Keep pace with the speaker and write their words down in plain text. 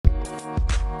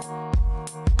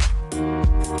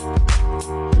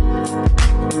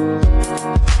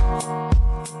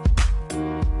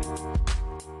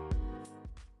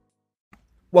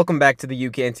Welcome back to the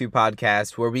You Can Too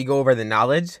podcast, where we go over the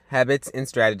knowledge, habits, and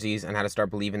strategies on how to start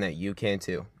believing that you can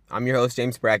too. I'm your host,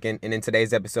 James Bracken, and in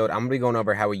today's episode, I'm going to be going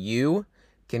over how you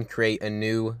can create a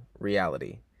new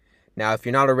reality. Now, if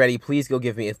you're not already, please go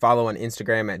give me a follow on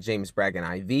Instagram at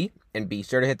JamesBrackenIV, and be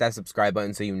sure to hit that subscribe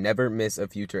button so you never miss a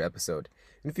future episode.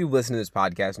 And if you've listened to this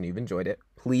podcast and you've enjoyed it,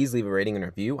 please leave a rating and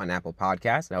review on Apple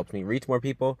Podcasts. It helps me reach more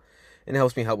people, and it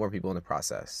helps me help more people in the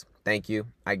process. Thank you.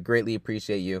 I greatly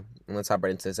appreciate you. And let's hop right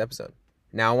into this episode.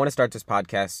 Now, I want to start this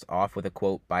podcast off with a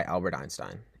quote by Albert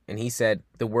Einstein. And he said,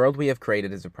 "The world we have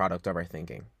created is a product of our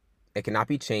thinking. It cannot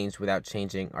be changed without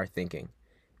changing our thinking.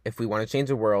 If we want to change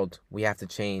the world, we have to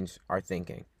change our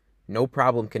thinking. No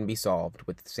problem can be solved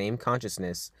with the same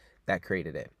consciousness that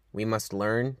created it. We must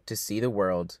learn to see the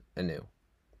world anew."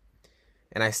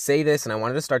 And I say this, and I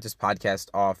wanted to start this podcast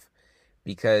off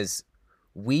because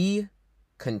we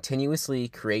continuously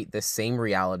create the same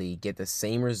reality, get the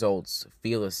same results,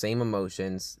 feel the same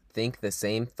emotions, think the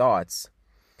same thoughts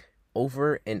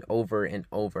over and over and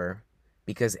over,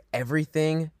 because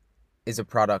everything is a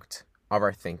product of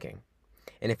our thinking.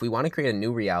 And if we want to create a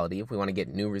new reality, if we want to get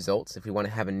new results, if we want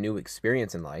to have a new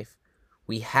experience in life,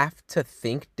 we have to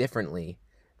think differently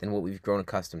than what we've grown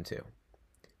accustomed to.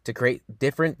 To create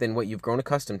different than what you've grown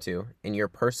accustomed to in your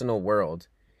personal world,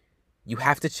 you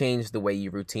have to change the way you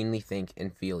routinely think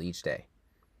and feel each day.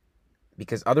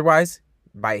 Because otherwise,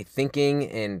 by thinking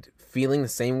and feeling the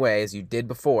same way as you did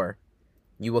before,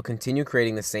 you will continue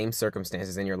creating the same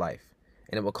circumstances in your life.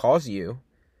 And it will cause you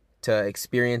to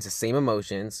experience the same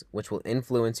emotions, which will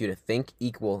influence you to think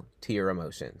equal to your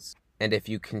emotions. And if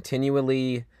you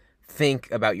continually think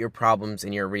about your problems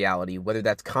in your reality, whether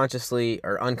that's consciously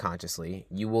or unconsciously,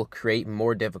 you will create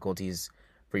more difficulties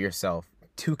for yourself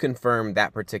to confirm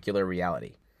that particular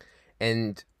reality.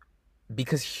 And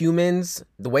because humans,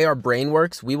 the way our brain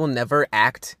works, we will never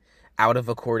act out of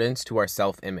accordance to our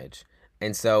self-image.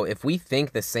 And so if we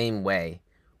think the same way,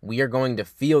 we are going to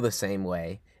feel the same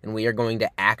way, and we are going to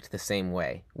act the same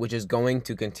way, which is going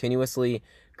to continuously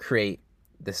create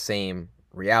the same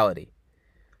reality.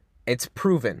 It's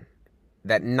proven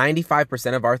that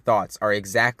 95% of our thoughts are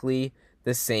exactly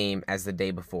the same as the day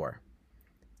before.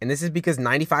 And this is because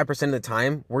 95% of the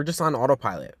time, we're just on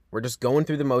autopilot. We're just going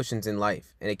through the motions in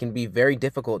life. And it can be very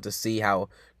difficult to see how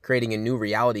creating a new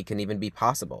reality can even be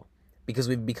possible, because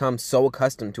we've become so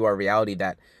accustomed to our reality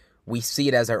that we see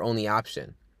it as our only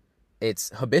option.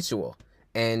 It's habitual.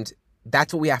 And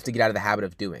that's what we have to get out of the habit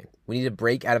of doing. We need to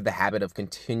break out of the habit of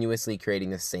continuously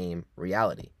creating the same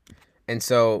reality. And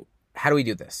so how do we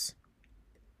do this?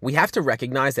 We have to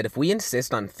recognize that if we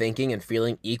insist on thinking and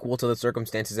feeling equal to the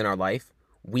circumstances in our life,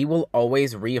 we will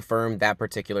always reaffirm that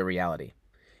particular reality.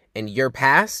 And your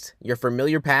past, your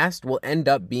familiar past, will end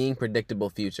up being predictable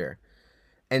future.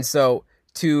 And so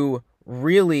to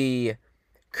really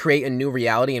create a new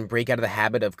reality and break out of the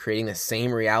habit of creating the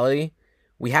same reality,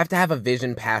 we have to have a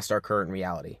vision past our current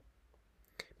reality.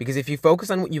 Because if you focus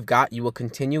on what you've got, you will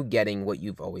continue getting what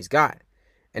you've always got.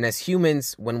 And as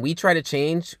humans, when we try to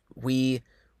change, we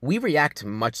react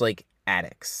much like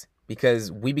addicts,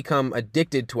 because we become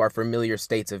addicted to our familiar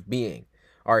states of being,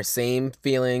 our same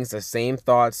feelings, the same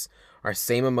thoughts, our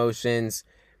same emotions.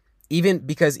 Even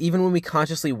when we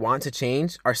consciously want to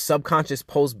change, our subconscious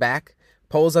pulls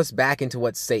us back into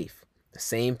what's safe. The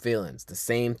same feelings, the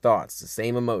same thoughts, the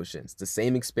same emotions, the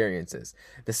same experiences,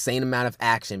 the same amount of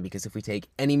action, because if we take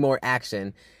any more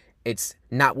action, it's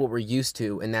not what we're used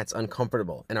to, and that's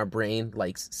uncomfortable, and our brain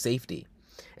likes safety.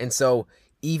 And so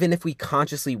even if we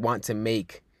consciously want to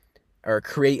make or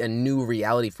create a new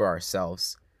reality for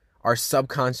ourselves, our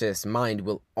subconscious mind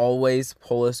will always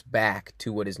pull us back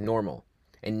to what is normal.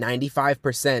 And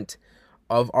 95%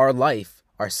 of our life,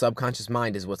 our subconscious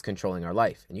mind is what's controlling our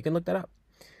life. And you can look that up.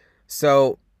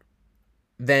 So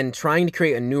then trying to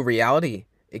create a new reality,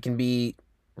 it can be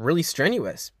really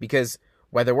strenuous, because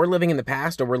whether we're living in the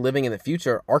past or we're living in the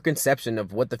future, our conception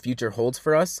of what the future holds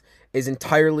for us is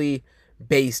entirely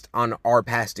based on our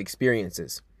past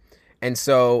experiences. And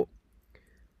so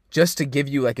just to give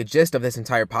you like a gist of this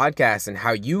entire podcast and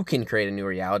how you can create a new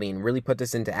reality and really put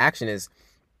this into action, is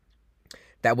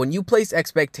that when you place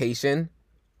expectation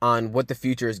on what the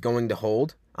future is going to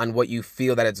hold, on what you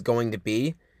feel that it's going to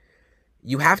be,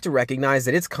 you have to recognize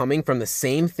that it's coming from the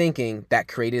same thinking that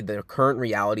created the current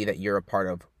reality that you're a part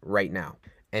of right now.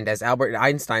 And as Albert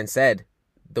Einstein said,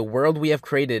 the world we have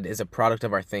created is a product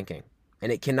of our thinking,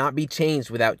 and it cannot be changed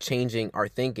without changing our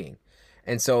thinking.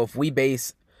 And so if we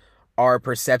base our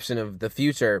perception of the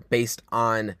future based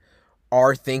on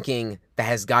our thinking that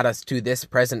has got us to this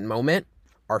present moment,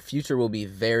 our future will be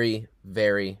very,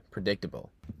 very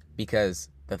predictable, because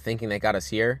the thinking that got us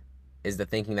here is the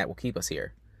thinking that will keep us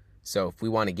here. So if we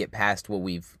want to get past what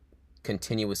we've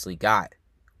continuously got,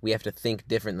 we have to think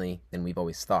differently than we've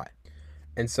always thought.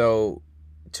 And so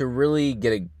to really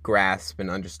get a grasp and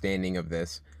understanding of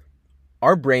this,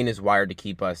 our brain is wired to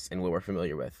keep us in what we're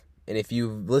familiar with. And if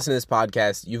you've listened to this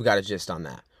podcast, you've got a gist on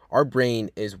that. Our brain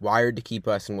is wired to keep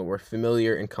us in what we're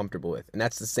familiar and comfortable with. And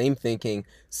that's the same thinking,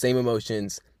 same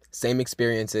emotions, same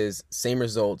experiences, same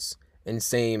results, and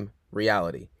same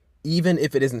reality, even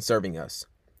if it isn't serving us.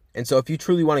 And so if you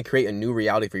truly want to create a new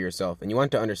reality for yourself and you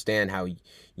want to understand how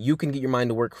you can get your mind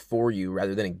to work for you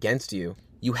rather than against you,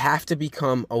 you have to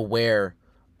become aware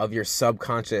of your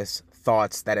subconscious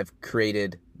thoughts that have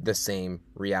created the same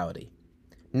reality.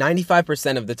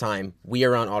 95% of the time, we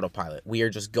are on autopilot. We are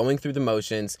just going through the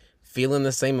motions, feeling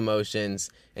the same emotions,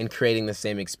 and creating the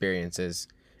same experiences.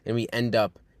 And we end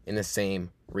up in the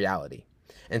same reality.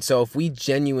 And so if we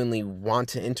genuinely want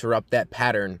to interrupt that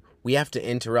pattern, we have to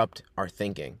interrupt our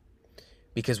thinking.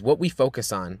 Because what we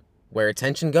focus on, where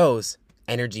attention goes,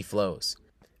 energy flows.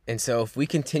 And so if we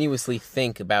continuously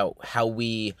think about how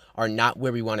we are not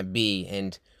where we want to be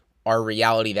and our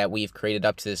reality that we've created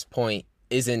up to this point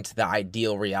isn't the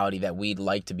ideal reality that we'd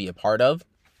like to be a part of,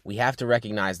 we have to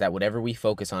recognize that whatever we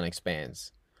focus on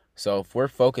expands. So if we're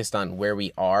focused on where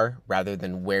we are rather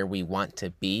than where we want to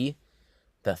be,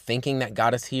 the thinking that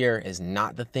got us here is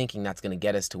not the thinking that's going to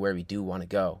get us to where we do want to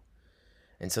go.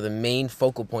 And so the main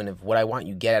focal point of what I want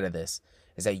you to get out of this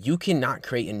is that you cannot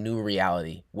create a new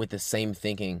reality with the same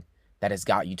thinking that has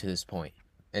got you to this point.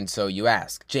 And so you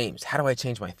ask, James, how do I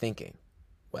change my thinking?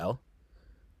 Well,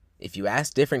 if you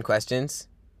ask different questions,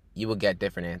 you will get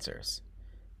different answers.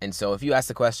 And so if you ask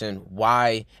the question,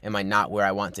 why am I not where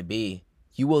I want to be?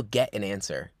 You will get an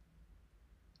answer.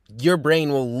 Your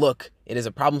brain will look, it is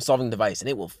a problem-solving device, and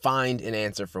it will find an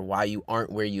answer for why you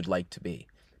aren't where you'd like to be.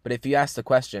 But if you ask the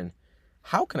question,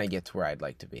 how can I get to where I'd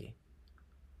like to be?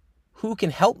 Who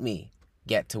can help me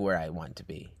get to where I want to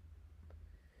be?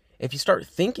 If you start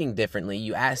thinking differently,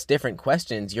 you ask different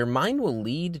questions, your mind will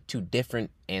lead to different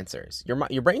answers.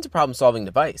 Your brain's a problem-solving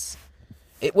device.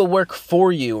 It will work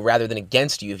for you rather than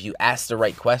against you if you ask the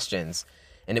right questions,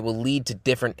 and it will lead to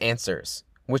different answers,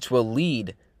 which will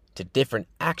lead to different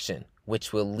action,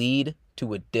 which will lead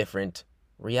to a different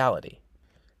reality.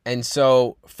 And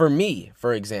so for me,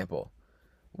 for example,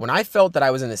 when I felt that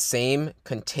I was in the same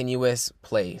continuous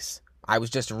place, I was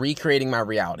just recreating my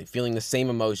reality, feeling the same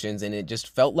emotions, and it just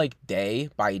felt like day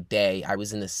by day I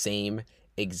was in the same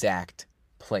exact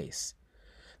place.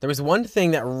 There was one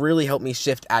thing that really helped me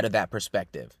shift out of that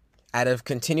perspective, out of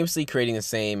continuously creating the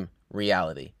same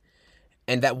reality.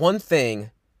 And that one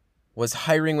thing was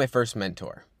hiring my first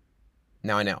mentor.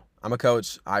 Now I know, I'm a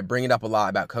coach, I bring it up a lot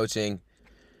about coaching,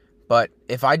 but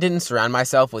if I didn't surround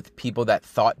myself with people that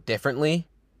thought differently,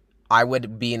 I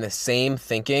would be in the same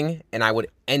thinking and I would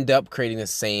end up creating the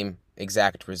same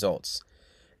exact results.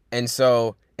 And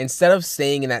so instead of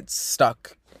staying in that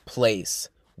stuck place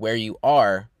where you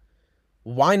are,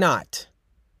 why not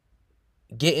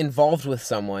get involved with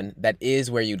someone that is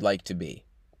where you'd like to be?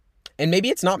 And maybe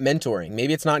it's not mentoring,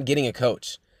 maybe it's not getting a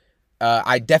coach.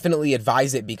 I definitely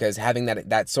advise it because having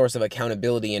that source of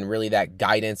accountability and really that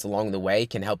guidance along the way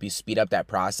can help you speed up that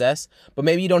process. But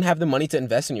maybe you don't have the money to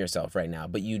invest in yourself right now,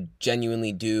 but you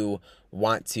genuinely do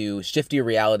want to shift your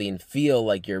reality and feel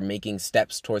like you're making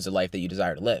steps towards the life that you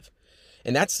desire to live.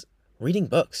 And that's reading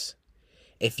books.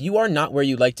 If you are not where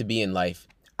you'd like to be in life,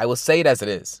 I will say it as it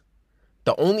is.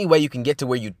 The only way you can get to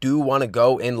where you do want to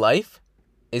go in life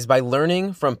is by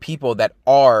learning from people that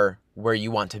are where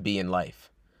you want to be in life.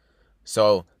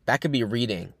 So that could be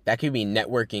reading, that could be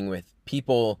networking with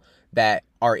people that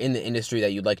are in the industry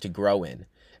that you'd like to grow in.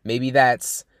 Maybe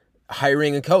that's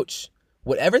hiring a coach.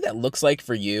 Whatever that looks like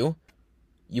for you,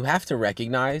 you have to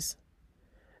recognize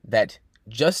that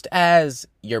just as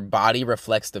your body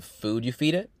reflects the food you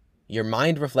feed it, your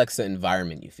mind reflects the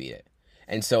environment you feed it.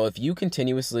 And so if you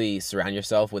continuously surround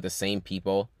yourself with the same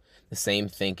people, the same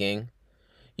thinking,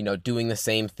 doing the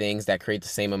same things that create the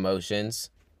same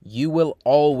emotions, you will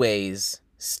always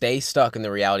stay stuck in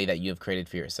the reality that you have created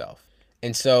for yourself.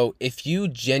 And so if you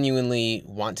genuinely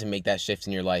want to make that shift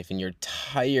in your life and you're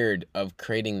tired of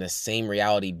creating the same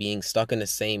reality, being stuck in the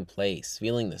same place,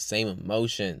 feeling the same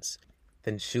emotions,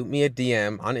 then shoot me a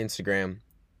DM on Instagram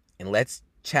and let's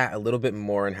chat a little bit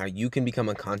more on how you can become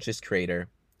a conscious creator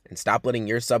and stop letting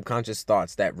your subconscious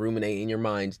thoughts that ruminate in your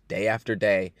mind day after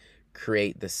day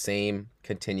create the same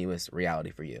continuous reality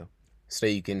for you. So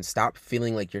you can stop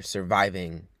feeling like you're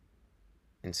surviving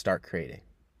and start creating.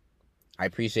 I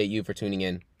appreciate you for tuning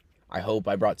in. I hope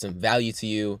I brought some value to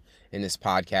you in this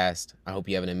podcast. I hope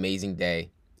you have an amazing day,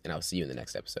 and I'll see you in the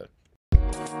next episode.